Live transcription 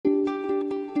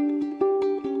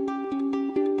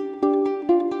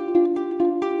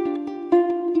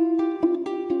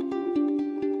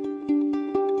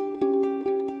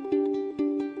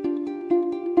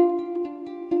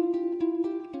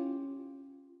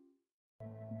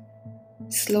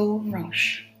Slow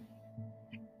rush.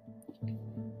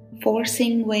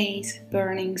 Forcing ways,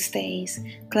 burning stays,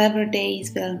 clever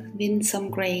days will win some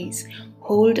grace.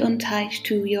 Hold on tight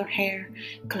to your hair,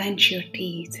 clench your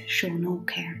teeth, show no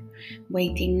care.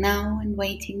 Waiting now and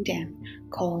waiting then,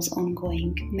 cause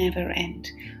ongoing, never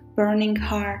end. Burning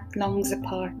heart, lungs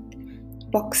apart,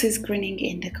 boxes grinning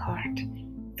in the cart.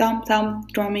 Thump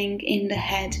thump, drumming in the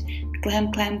head,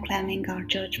 clam clam clamming our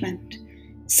judgment.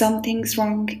 Something's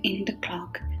wrong in the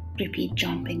clock, repeat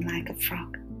jumping like a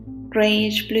frog.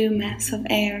 Greyish blue mass of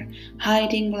air,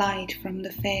 hiding light from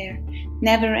the fair,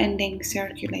 never-ending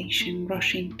circulation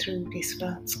rushing through this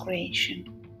world's creation.